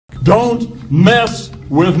Don't mess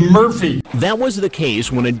with Murphy. That was the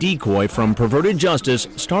case when a decoy from Perverted Justice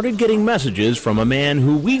started getting messages from a man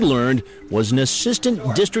who we learned was an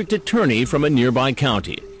assistant district attorney from a nearby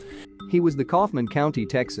county. He was the Kaufman County,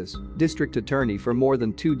 Texas, district attorney for more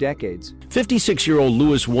than 2 decades. 56-year-old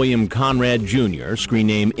Louis William Conradt Jr., screen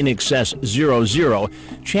name InExcess00,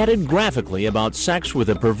 chatted graphically about sex with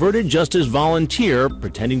a Perverted Justice volunteer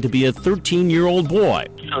pretending to be a 13-year-old boy.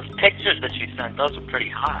 Those pictures that you sent, those were pretty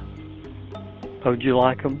hot. Oh, did you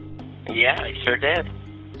like them? Yeah, I sure did.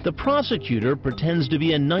 The prosecutor pretends to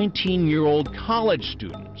be a 19-year-old college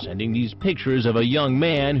student, sending these pictures of a young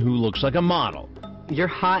man who looks like a model. You're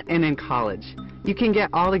hot and in college. You can get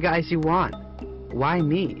all the guys you want. Why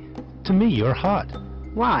me? To me, you're hot.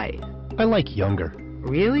 Why? I like younger.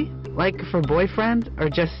 Really? Like for boyfriend or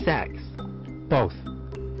just sex? Both.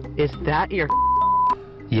 Is that your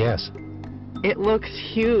Yes. It looks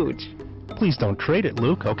huge. Please don't trade it,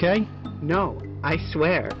 Luke, okay? No, I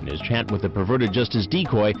swear. In his chat with the Perverted Justice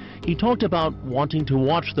decoy, he talked about wanting to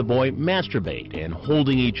watch the boy masturbate and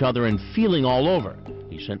holding each other and feeling all over.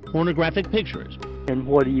 He sent pornographic pictures. And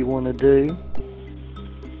what do you want to do?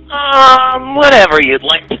 Whatever you'd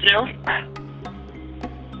like to do.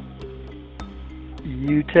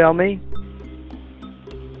 You tell me.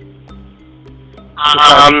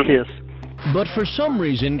 Kiss. But for some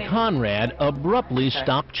reason, Conrad abruptly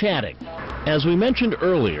stopped chatting. As we mentioned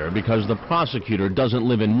earlier, because the prosecutor doesn't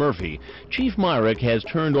live in Murphy, Chief Myrick has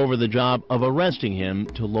turned over the job of arresting him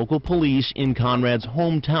to local police in Conrad's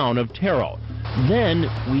hometown of Terrell. Then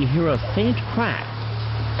we hear a faint crack.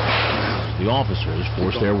 The officers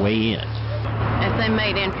force their way in. As they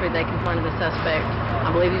made entry, they confronted the suspect.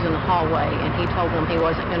 I believe he's in the hallway, and he told them he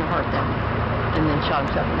wasn't going to hurt them, and then shot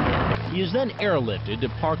himself in the head. He is then airlifted to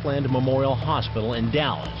Parkland Memorial Hospital in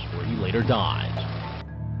Dallas, where he later dies.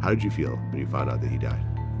 How did you feel when you found out that he died?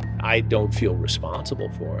 I don't feel responsible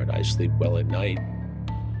for it. I sleep well at night.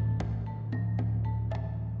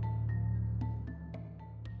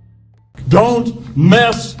 Don't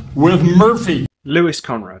mess with Murphy. Louis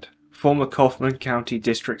Conradt, former Kaufman County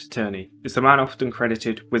District Attorney, is the man often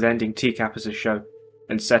credited with ending TCAP as a show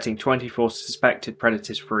and setting 24 suspected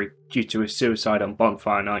predators free due to his suicide on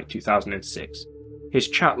Bonfire Night 2006. His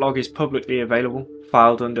chat log is publicly available,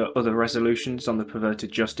 filed under other resolutions on the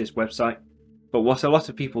Perverted Justice website, but what a lot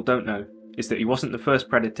of people don't know is that he wasn't the first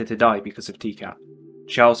predator to die because of TCAP.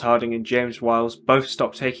 Charles Harding and James Wiles both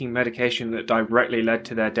stopped taking medication that directly led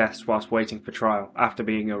to their deaths whilst waiting for trial after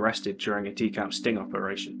being arrested during a TCAP sting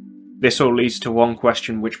operation. This all leads to one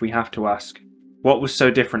question which we have to ask. What was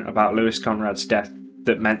so different about Louis Conrad's death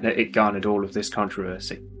that meant that it garnered all of this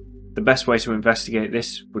controversy? The best way to investigate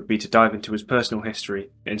this would be to dive into his personal history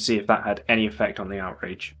and see if that had any effect on the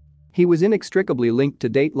outrage. He was inextricably linked to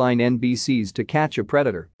Dateline NBC's To Catch a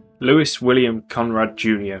Predator. Louis William Conradt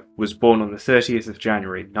Jr. was born on the 30th of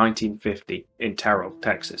January 1950 in Terrell,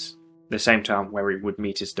 Texas, the same town where he would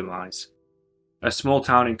meet his demise. A small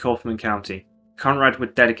town in Kaufman County, Conrad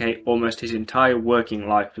would dedicate almost his entire working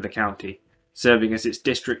life for the county, serving as its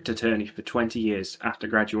district attorney for 20 years after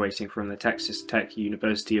graduating from the Texas Tech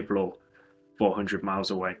University of Law, 400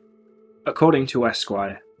 miles away. According to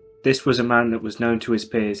Esquire, this was a man that was known to his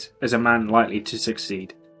peers as a man likely to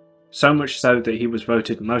succeed. So much so that he was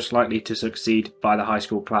voted most likely to succeed by the high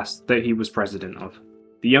school class that he was president of.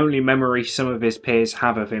 The only memory some of his peers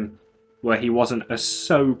have of him, where he wasn't a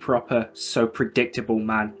so proper, so predictable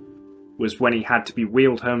man, was when he had to be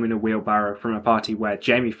wheeled home in a wheelbarrow from a party where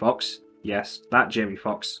Jamie Foxx, yes, that Jamie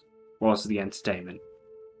Foxx, was the entertainment.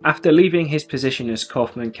 After leaving his position as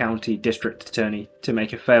Kaufman County District Attorney to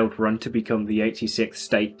make a failed run to become the 86th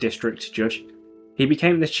State District Judge, he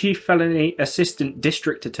became the Chief Felony Assistant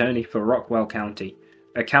District Attorney for Rockwell County,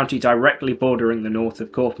 a county directly bordering the north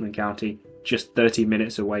of Kaufman County, just 30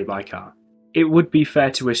 minutes away by car. It would be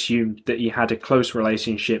fair to assume that he had a close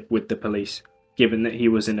relationship with the police, given that he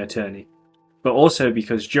was an attorney, but also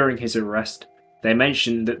because during his arrest, they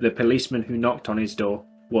mentioned that the policeman who knocked on his door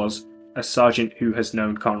was a sergeant who has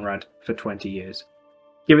known Conrad for 20 years.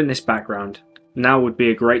 Given this background, now would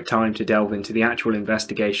be a great time to delve into the actual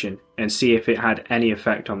investigation and see if it had any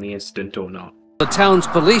effect on the incident or not. The town's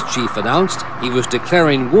police chief announced he was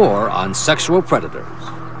declaring war on sexual predators.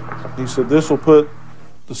 He said this will put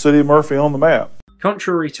the city of Murphy on the map.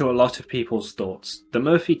 Contrary to a lot of people's thoughts, the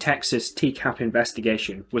Murphy, Texas TCAP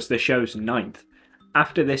investigation was the show's 9th.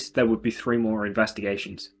 After this, there would be 3 more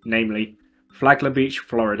investigations, namely Flagler Beach,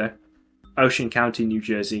 Florida, Ocean County, New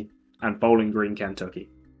Jersey, and Bowling Green, Kentucky.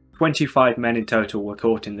 25 men in total were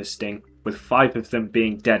caught in the sting, with 5 of them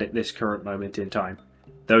being dead at this current moment in time.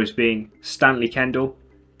 Those being Stanley Kendall,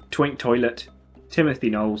 Twink Toilet, Timothy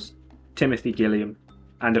Knowles, Timothy Gilliam,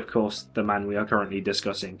 and of course the man we are currently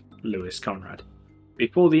discussing, Lewis Conradt.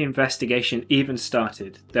 Before the investigation even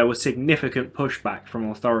started, there was significant pushback from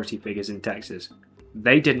authority figures in Texas.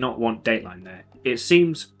 They did not want Dateline there. It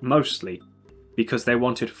seems mostly because they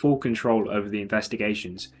wanted full control over the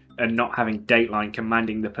investigations and not having Dateline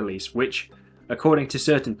commanding the police, which, according to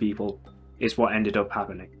certain people, is what ended up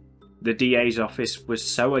happening. The DA's office was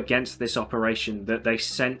so against this operation that they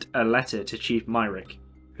sent a letter to Chief Myrick,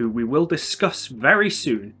 who we will discuss very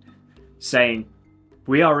soon, saying,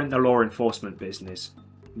 "We are in the law enforcement business,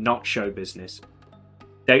 not show business."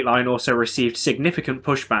 Dateline also received significant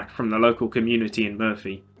pushback from the local community in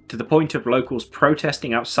Murphy, to the point of locals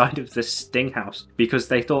protesting outside of the Sting House because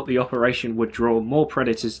they thought the operation would draw more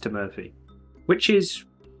predators to Murphy. Which is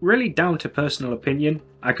really down to personal opinion.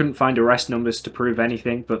 I couldn't find arrest numbers to prove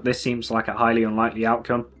anything, but this seems like a highly unlikely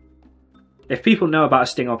outcome. If people know about a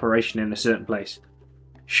sting operation in a certain place,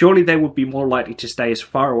 surely they would be more likely to stay as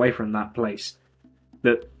far away from that place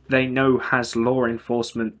that they know has law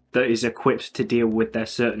enforcement that is equipped to deal with their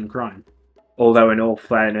certain crime. Although in all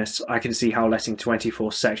fairness, I can see how letting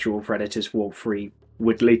 24 sexual predators walk free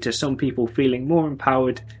would lead to some people feeling more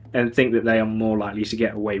empowered and think that they are more likely to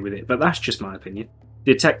get away with it, but that's just my opinion.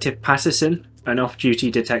 Detective Patterson, an off-duty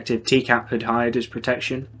detective TCAP had hired as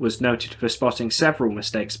protection, was noted for spotting several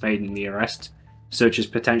mistakes made in the arrests, such as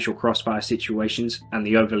potential crossfire situations and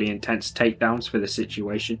the overly intense takedowns for the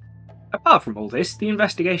situation. Apart from all this, the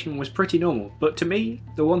investigation was pretty normal, but to me,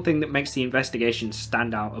 the one thing that makes the investigation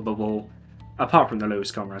stand out above all, apart from the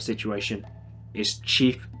Lewis Conradt situation, is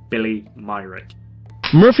Chief Billy Myrick.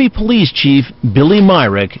 Murphy Police Chief Billy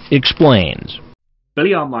Myrick explains.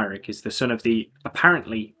 Billy R. Myrick is the son of the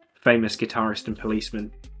apparently famous guitarist and policeman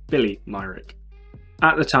Billy Myrick.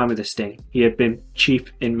 At the time of the sting, he had been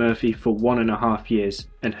chief in Murphy for 1.5 years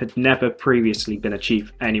and had never previously been a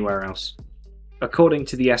chief anywhere else. According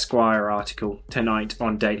to the Esquire article, Tonight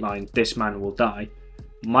on Dateline, This Man Will Die,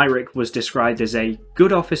 Myrick was described as a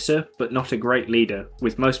good officer but not a great leader,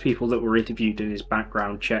 with most people that were interviewed in his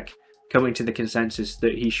background check coming to the consensus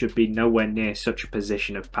that he should be nowhere near such a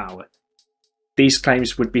position of power. These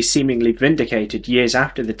claims would be seemingly vindicated years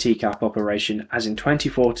after the TCAP operation, as in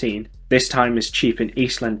 2014, this time as chief in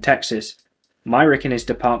Eastland, Texas, Myrick and his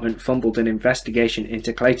department fumbled an investigation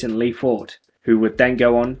into Clayton Lee Ford, who would then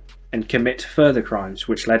go on and commit further crimes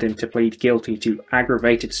which led him to plead guilty to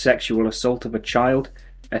aggravated sexual assault of a child,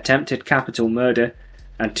 attempted capital murder,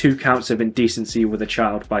 and 2 counts of indecency with a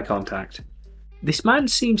child by contact. This man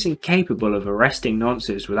seems incapable of arresting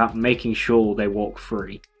nonces without making sure they walk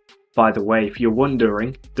free. By the way, if you're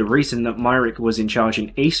wondering, the reason that Myrick was in charge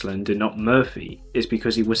in Eastland and not Murphy is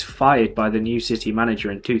because he was fired by the new city manager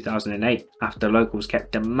in 2008 after locals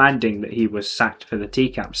kept demanding that he was sacked for the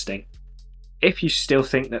TCAP sting. If you still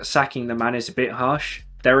think that sacking the man is a bit harsh,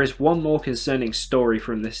 there is one more concerning story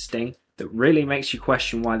from this sting that really makes you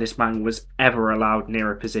question why this man was ever allowed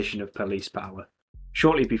near a position of police power.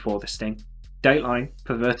 Shortly before the sting, Dateline,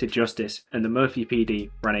 Perverted Justice, and the Murphy PD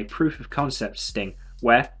ran a proof of concept sting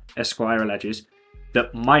where, Esquire alleges,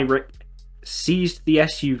 that Myrick seized the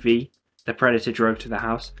SUV the predator drove to the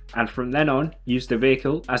house and from then on used the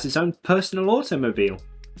vehicle as his own personal automobile.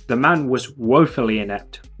 The man was woefully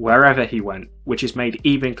inept wherever he went, which is made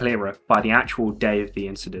even clearer by the actual day of the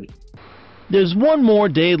incident. There's one more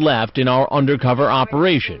day left in our undercover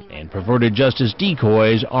operation, and Perverted Justice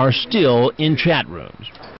decoys are still in chat rooms.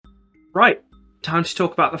 Right, time to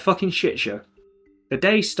talk about the fucking shit show. The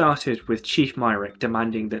day started with Chief Myrick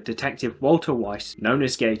demanding that Detective Walter Weiss, known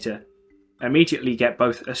as Gator, immediately get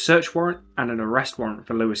both a search warrant and an arrest warrant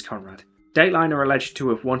for Lewis Conradt. Dateline are alleged to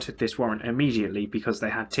have wanted this warrant immediately because they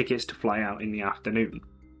had tickets to fly out in the afternoon.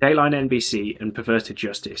 Dateline NBC and Perverted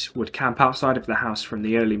Justice would camp outside of the house from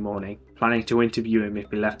the early morning, planning to interview him if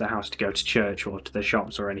he left the house to go to church or to the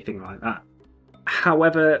shops or anything like that.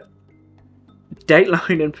 However,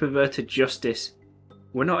 Dateline and Perverted Justice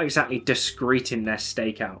were not exactly discreet in their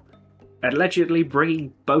stakeout, allegedly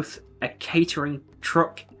bringing both a catering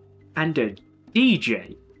truck and a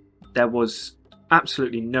DJ. There was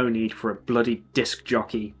absolutely no need for a bloody disc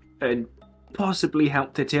jockey, and possibly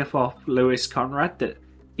helped to tip off Lewis Conradt that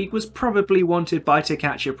he was probably wanted by To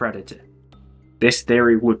Catch a Predator. This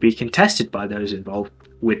theory would be contested by those involved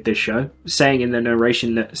with the show, saying in the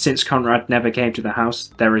narration that since Conradt never came to the house,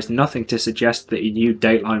 there is nothing to suggest that he knew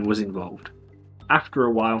Dateline was involved. After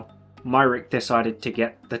a while, Myrick decided to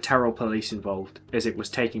get the Terrell police involved, as it was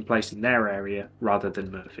taking place in their area rather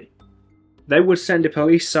than Murphy. They would send a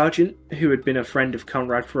police sergeant, who had been a friend of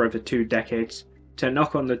Conrad for over 2 decades, to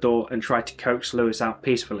knock on the door and try to coax Lewis out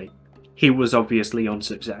peacefully. He was obviously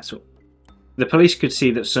unsuccessful. The police could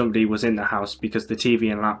see that somebody was in the house because the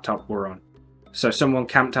TV and laptop were on, so someone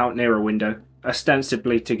camped out near a window,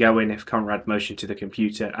 ostensibly to go in if Conrad motioned to the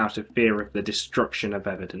computer out of fear of the destruction of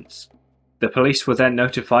evidence. The police were then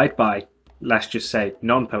notified by, let's just say,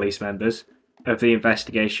 non-police members of the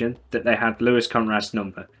investigation that they had Louis Conrad's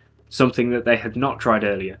number, something that they had not tried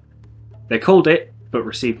earlier. They called it, but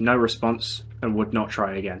received no response and would not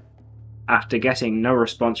try again. After getting no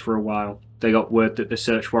response for a while, they got word that the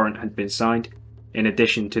search warrant had been signed, in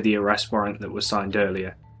addition to the arrest warrant that was signed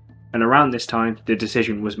earlier. And around this time, the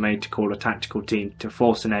decision was made to call a tactical team to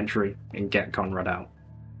force an entry and get Conrad out.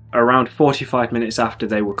 Around 45 minutes after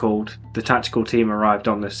they were called, the tactical team arrived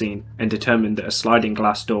on the scene and determined that a sliding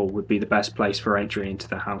glass door would be the best place for entry into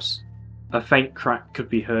the house. A faint crack could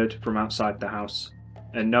be heard from outside the house,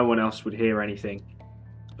 and no one else would hear anything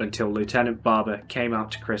until Lieutenant Barber came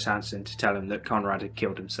out to Chris Hansen to tell him that Conrad had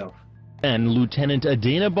killed himself. And Lieutenant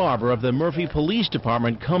Adina Barber of the Murphy Police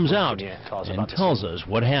Department comes out and tells us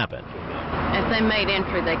what happened. As they made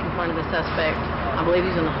entry, they confronted the suspect. I believe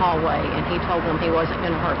he's in the hallway, and he told them he wasn't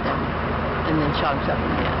going to hurt them, and then shot himself in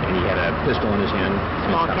the head. And he had a pistol in his hand?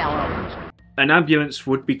 Small caliber. An ambulance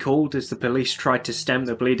would be called as the police tried to stem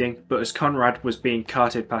the bleeding, but as Conrad was being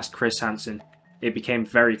carted past Chris Hansen, it became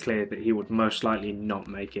very clear that he would most likely not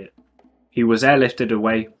make it. He was airlifted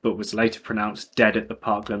away, but was later pronounced dead at the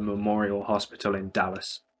Parkland Memorial Hospital in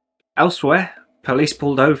Dallas. Elsewhere, police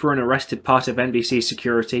pulled over and arrested part of NBC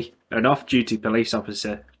security, an off-duty police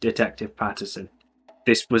officer, Detective Patterson.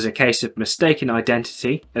 This was a case of mistaken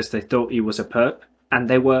identity, as they thought he was a perp, and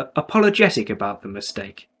they were apologetic about the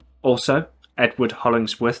mistake. Also, Edward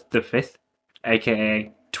Hollingsworth V,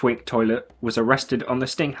 aka Twink Toilet, was arrested on the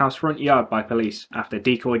Sting House front yard by police after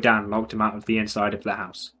Decoy Dan locked him out of the inside of the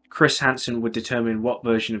house. Chris Hansen would determine what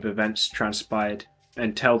version of events transpired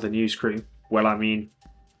and tell the news crew, well, I mean,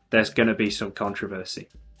 there's gonna be some controversy.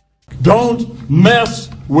 Don't mess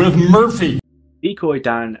with Murphy! Decoy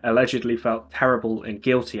Dan allegedly felt terrible and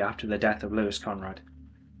guilty after the death of Louis Conrad,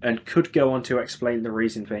 and could go on to explain the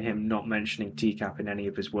reason for him not mentioning TCAP in any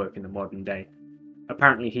of his work in the modern day.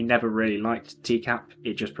 Apparently he never really liked TCAP,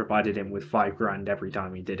 it just provided him with $5,000 every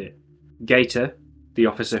time he did it. Gator, the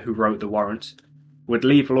officer who wrote the warrants, would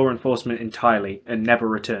leave law enforcement entirely and never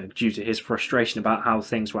return due to his frustration about how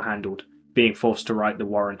things were handled, being forced to write the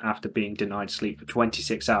warrant after being denied sleep for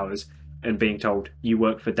 26 hours and being told, "You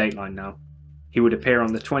work for Dateline now." He would appear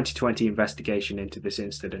on the 2020 investigation into this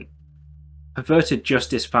incident. Perverted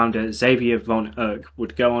Justice founder Xavier von Erck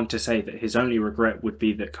would go on to say that his only regret would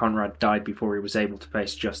be that Conrad died before he was able to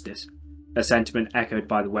face justice, a sentiment echoed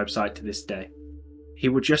by the website to this day. He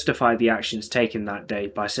would justify the actions taken that day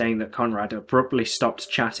by saying that Conrad abruptly stopped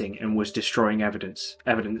chatting and was destroying evidence,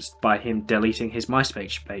 evidenced by him deleting his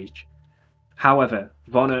MySpace page. However,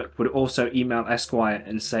 Von Erck would also email Esquire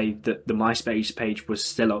and say that the MySpace page was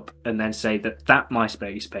still up, and then say that that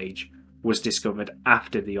MySpace page was discovered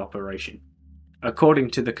after the operation. According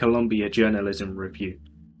to the Columbia Journalism Review,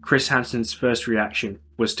 Chris Hansen's first reaction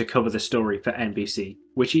was to cover the story for NBC,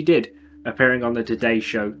 which he did, appearing on the Today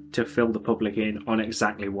Show to fill the public in on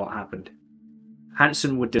exactly what happened.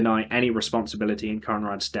 Hansen would deny any responsibility in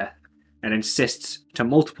Conrad's death, and insists to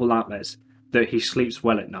multiple outlets that he sleeps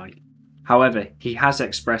well at night. However, he has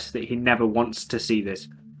expressed that he never wants to see this,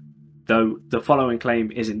 though the following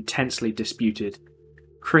claim is intensely disputed.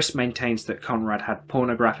 Chris maintains that Conrad had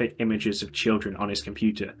pornographic images of children on his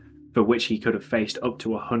computer, for which he could have faced up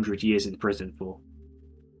to 100 years in prison for.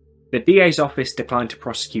 The DA's office declined to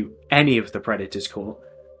prosecute any of the predators caught.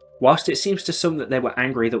 Whilst it seems to some that they were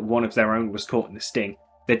angry that one of their own was caught in the sting,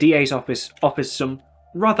 the DA's office offers some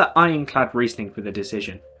rather ironclad reasoning for the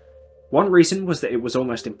decision. One reason was that it was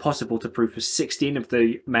almost impossible to prove for 16 of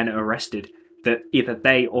the men arrested that either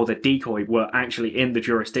they or the decoy were actually in the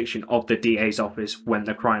jurisdiction of the DA's office when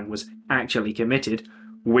the crime was actually committed,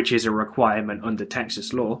 which is a requirement under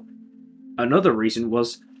Texas law. Another reason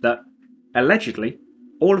was that, allegedly,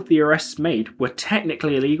 all of the arrests made were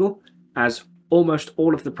technically illegal, as almost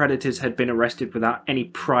all of the predators had been arrested without any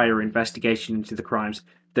prior investigation into the crimes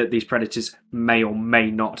that these predators may or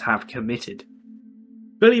may not have committed.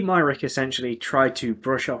 Billy Myrick essentially tried to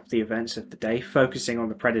brush off the events of the day, focusing on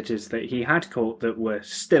the predators that he had caught that were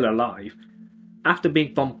still alive. After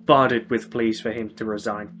being bombarded with pleas for him to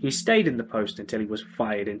resign, he stayed in the post until he was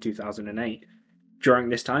fired in 2008. During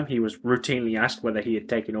this time, he was routinely asked whether he had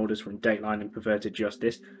taken orders from Dateline and Perverted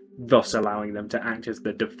Justice, thus allowing them to act as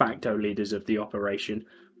the de facto leaders of the operation,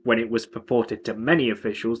 when it was purported to many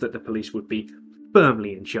officials that the police would be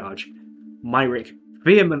firmly in charge. Myrick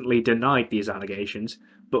vehemently denied these allegations,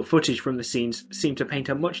 but footage from the scenes seemed to paint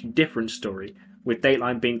a much different story, with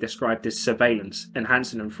Dateline being described as surveillance and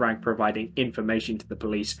Hansen and Frank providing information to the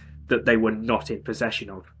police that they were not in possession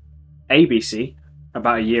of. ABC,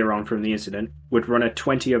 about a year on from the incident, would run a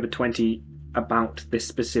 20/20 about this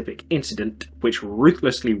specific incident, which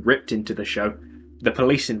ruthlessly ripped into the show, the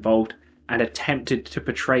police involved, and attempted to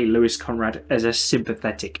portray Lewis Conradt as a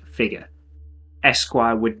sympathetic figure.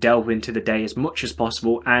 Esquire would delve into the day as much as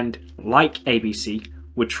possible and, like ABC,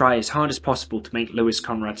 would try as hard as possible to make Lewis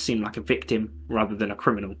Conradt seem like a victim rather than a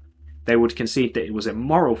criminal. They would concede that it was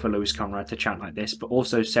immoral for Lewis Conradt to chat like this, but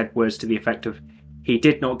also said words to the effect of, "He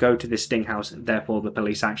did not go to the sting house, and therefore the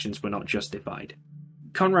police actions were not justified."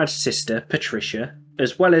 Conrad's sister, Patricia,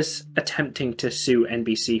 as well as attempting to sue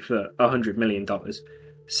NBC for $100 million,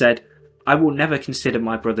 said, "I will never consider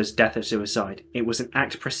my brother's death a suicide. It was an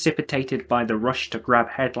act precipitated by the rush to grab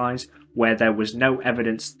headlines where there was no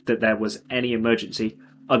evidence that there was any emergency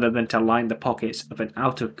other than to line the pockets of an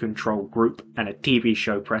out-of-control group and a TV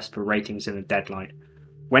show pressed for ratings and a deadline.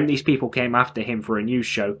 When these people came after him for a news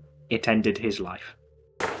show, it ended his life."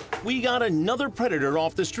 We got another predator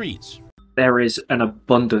off the streets. There is an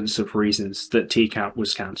abundance of reasons that TCAP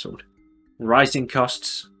was cancelled. Rising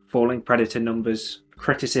costs, falling predator numbers,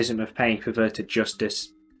 criticism of paying perverted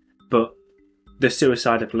justice, but the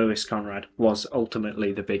suicide of Lewis Conradt was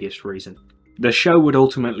ultimately the biggest reason. The show would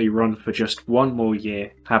ultimately run for just one more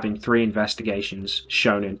year, having 3 investigations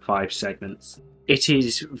shown in 5 segments. It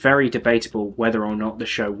is very debatable whether or not the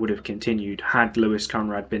show would have continued had Lewis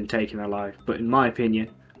Conradt been taken alive, but in my opinion,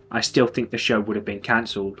 I still think the show would have been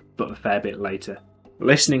cancelled, but a fair bit later.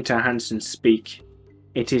 Listening to Hansen speak,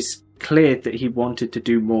 it is clear that he wanted to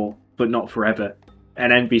do more, but not forever,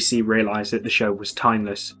 and NBC realised that the show was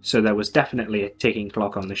timeless, so there was definitely a ticking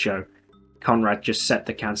clock on the show. Conrad just set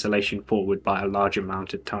the cancellation forward by a large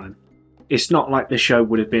amount of time. It's not like the show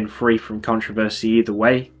would have been free from controversy either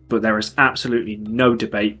way, but there is absolutely no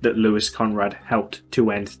debate that Lewis Conradt helped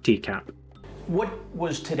to end TCAP. What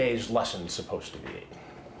was today's lesson supposed to be?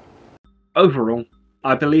 Overall,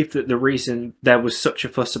 I believe that the reason there was such a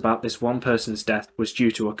fuss about this one person's death was due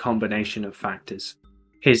to a combination of factors.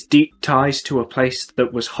 His deep ties to a place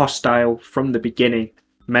that was hostile from the beginning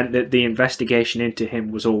meant that the investigation into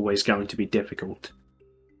him was always going to be difficult.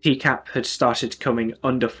 TCAP had started coming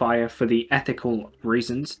under fire for the ethical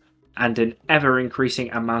reasons, and an ever-increasing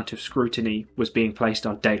amount of scrutiny was being placed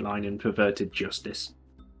on Dateline and perverted justice.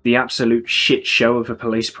 The absolute shit show of a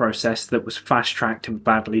police process that was fast-tracked and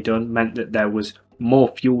badly done meant that there was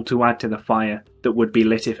more fuel to add to the fire that would be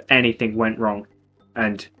lit if anything went wrong,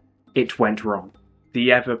 and it went wrong.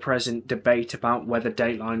 The ever-present debate about whether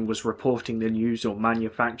Dateline was reporting the news or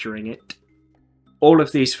manufacturing it. All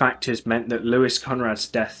of these factors meant that Lewis Conrad's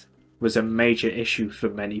death was a major issue for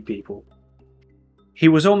many people. He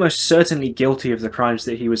was almost certainly guilty of the crimes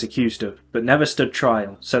that he was accused of, but never stood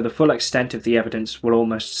trial, so the full extent of the evidence will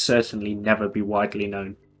almost certainly never be widely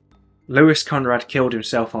known. Lewis Conradt killed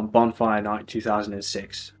himself on Bonfire Night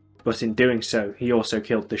 2006, but in doing so he also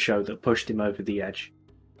killed the show that pushed him over the edge.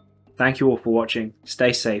 Thank you all for watching,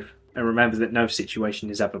 stay safe, and remember that no situation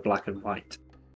is ever black and white.